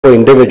for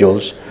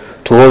individuals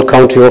to hold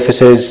county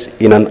offices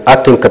in an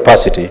acting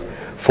capacity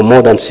for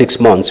more than 6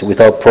 months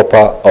without proper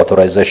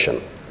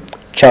authorization.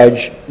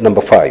 Charge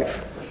number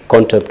 5,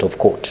 contempt of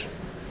court.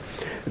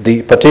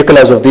 The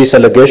particulars of this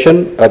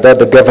allegation are that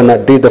the governor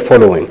did the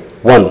following.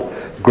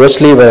 1,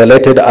 grossly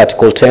violated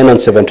Article 10 and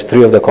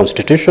 73 of the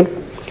Constitution.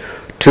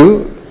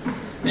 2,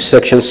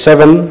 Section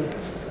 7,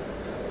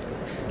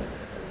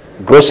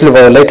 grossly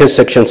violated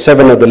Section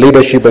 7 of the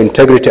Leadership and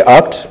Integrity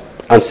Act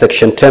and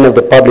Section 10 of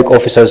the Public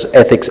Officers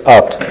Ethics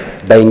Act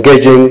by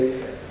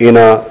engaging in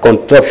a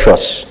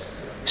contemptuous,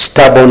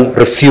 stubborn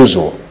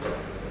refusal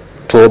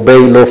to obey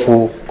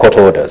lawful court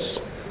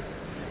orders.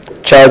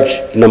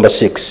 Charge number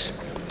 6,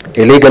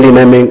 illegally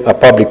naming a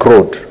public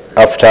road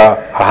after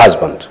her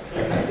husband.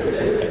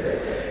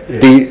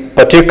 The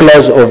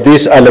particulars of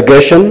this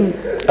allegation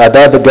are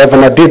that the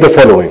governor did the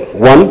following.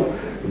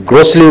 1,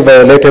 grossly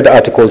violated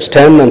Articles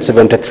 10 and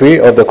 73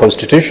 of the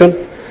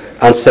Constitution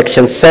and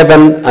Section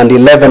 7 and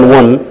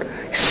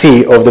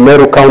 11(1)(c) of the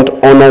Meru County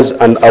Honors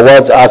and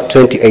Awards Act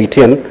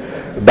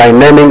 2018 by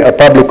naming a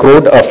public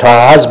road after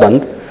her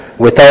husband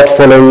without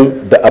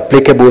following the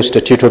applicable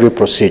statutory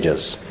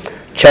procedures.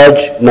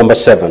 Charge number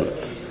 7,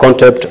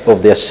 contempt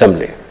of the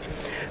Assembly.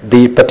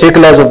 The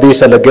particulars of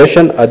this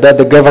allegation are that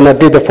the governor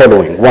did the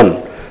following.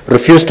 1,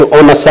 refused to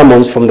honor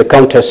summons from the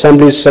County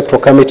Assembly's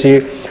Sectoral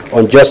Committee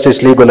on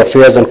Justice, Legal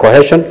Affairs and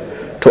Cohesion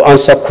to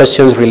answer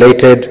questions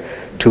related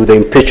to the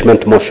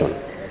impeachment motion.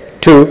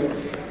 2,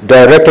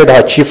 directed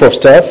her Chief of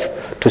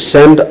Staff to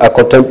send a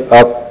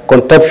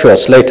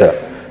contemptuous letter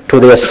to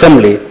the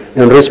Assembly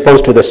in response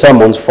to the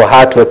summons for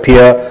her to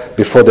appear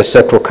before the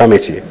Sectoral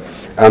Committee.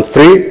 And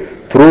 3,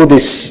 through the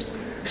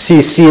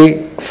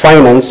CC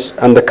Finance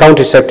and the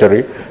County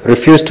Secretary,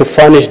 refused to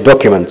furnish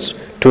documents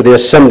to the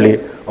Assembly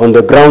on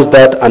the grounds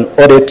that an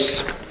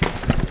audit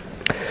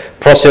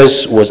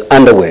process was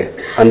underway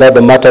and that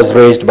the matters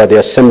raised by the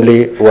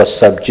Assembly were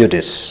sub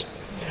judice.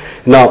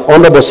 Now,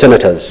 honorable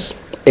senators,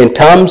 in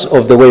terms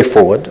of the way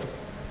forward,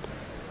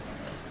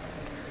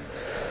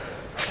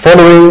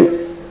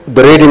 following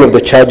the reading of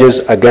the charges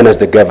against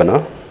the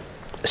governor,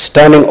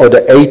 Standing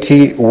Order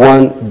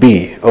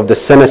 81B of the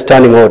Senate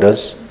Standing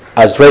Orders,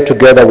 as read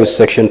together with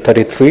Section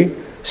 33,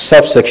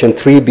 subsection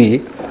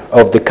 3B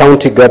of the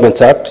County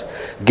Governments Act,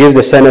 gives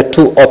the Senate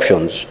 2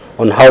 options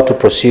on how to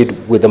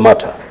proceed with the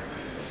matter.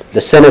 The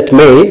Senate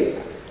may,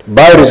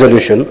 by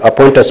resolution,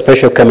 appoint a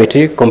special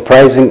committee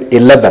comprising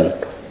 11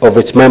 of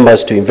its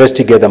members to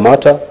investigate the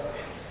matter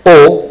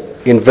or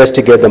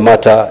investigate the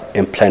matter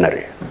in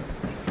plenary.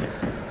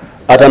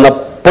 At an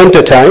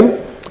appointed time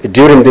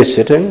during this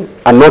sitting,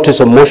 a notice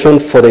of motion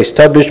for the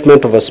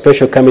establishment of a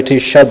special committee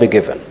shall be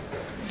given.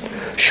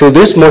 Should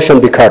this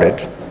motion be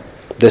carried,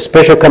 the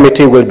special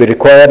committee will be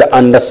required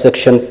under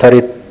Section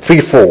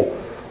 33(4)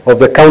 of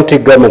the County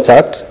Governments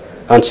Act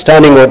and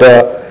Standing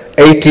Order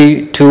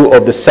 82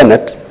 of the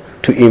Senate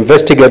to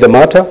investigate the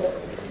matter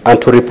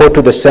and to report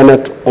to the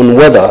Senate on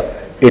whether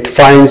it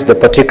finds the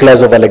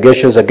particulars of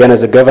allegations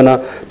against the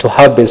governor to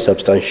have been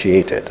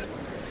substantiated.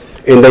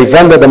 In the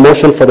event that the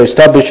motion for the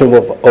establishment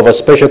of a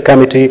special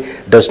committee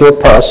does not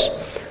pass,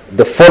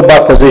 the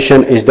fallback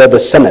position is that the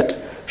Senate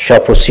shall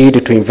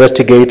proceed to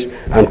investigate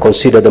and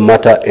consider the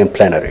matter in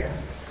plenary.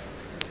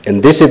 In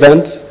this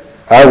event,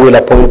 I will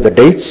appoint the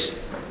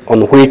dates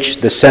on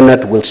which the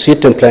Senate will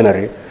sit in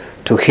plenary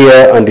to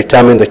hear and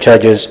determine the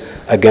charges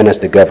against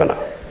the governor.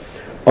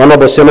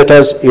 Honorable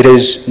senators, it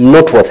is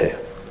noteworthy,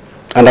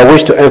 and I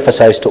wish to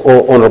emphasize to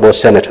all honorable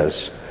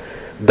senators,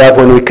 that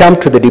when we come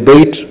to the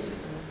debate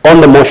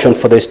on the motion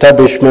for the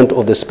establishment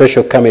of the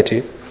special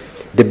committee,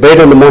 debate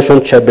on the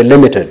motion shall be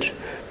limited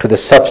to the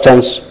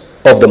substance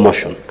of the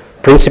motion,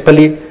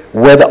 principally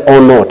whether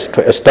or not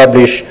to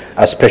establish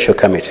a special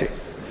committee.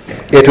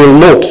 It will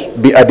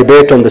not be a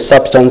debate on the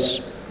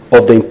substance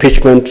of the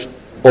impeachment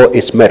or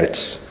its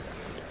merits,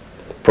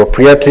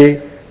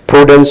 propriety,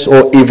 prudence,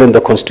 or even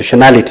the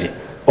constitutionality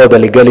or the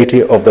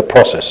legality of the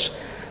process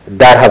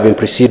that have been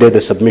preceded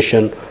the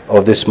submission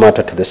of this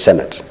matter to the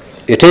Senate.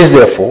 It is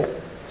therefore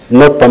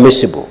not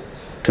permissible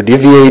to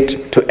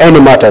deviate to any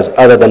matters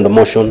other than the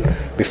motion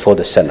before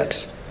the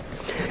Senate.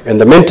 In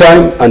the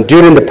meantime, and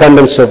during the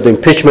pendency of the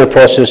impeachment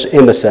process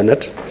in the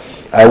Senate,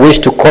 I wish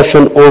to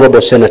caution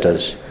honorable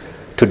senators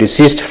to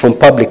desist from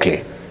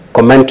publicly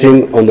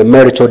commenting on the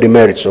merits or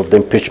demerits of the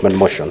impeachment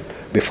motion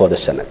before the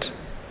Senate.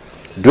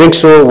 Doing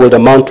so will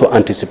amount to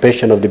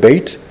anticipation of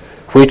debate,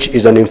 which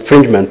is an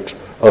infringement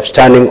of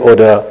Standing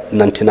Order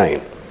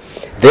 99.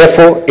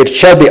 Therefore, it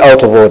shall be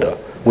out of order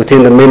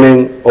within the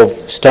meaning of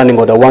Standing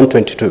Order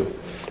 122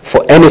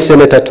 for any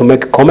senator to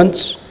make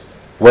comments,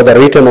 whether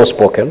written or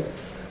spoken,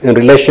 in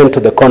relation to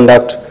the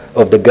conduct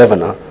of the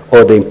governor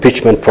or the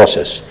impeachment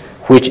process,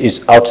 which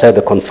is outside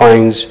the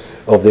confines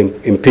of the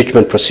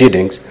impeachment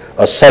proceedings,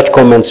 as such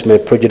comments may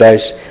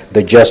prejudice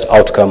the just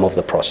outcome of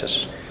the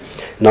process.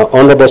 Now,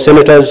 honorable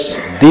senators,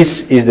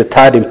 this is the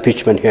 3rd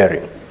impeachment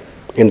hearing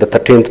in the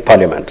 13th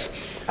Parliament,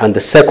 and the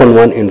second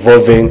one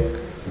involving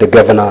the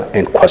governor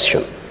in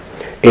question.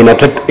 In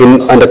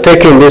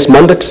undertaking this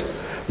mandate,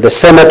 the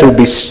Senate will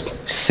be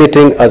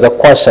sitting as a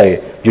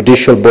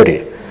quasi-judicial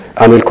body,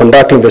 and will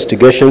conduct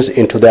investigations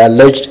into the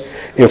alleged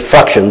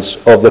infractions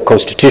of the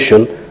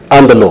Constitution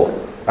and the law,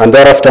 and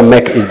thereafter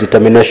make its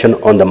determination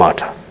on the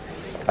matter.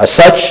 As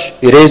such,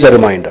 it is a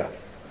reminder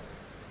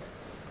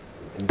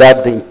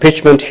that the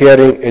impeachment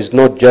hearing is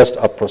not just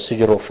a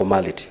procedural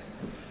formality,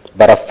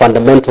 but a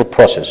fundamental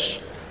process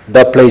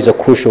that plays a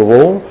crucial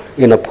role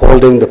in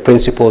upholding the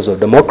principles of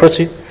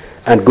democracy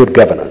and good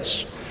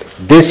governance.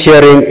 This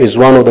hearing is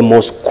one of the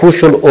most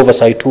crucial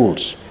oversight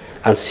tools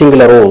and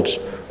singular roles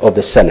of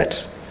the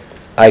Senate.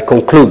 I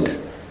conclude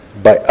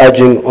by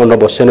urging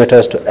honorable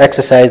senators to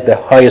exercise the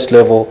highest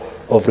level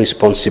of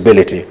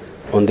responsibility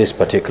on this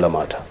particular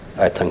matter.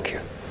 I thank you.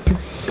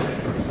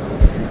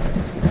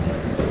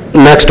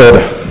 Next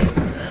order.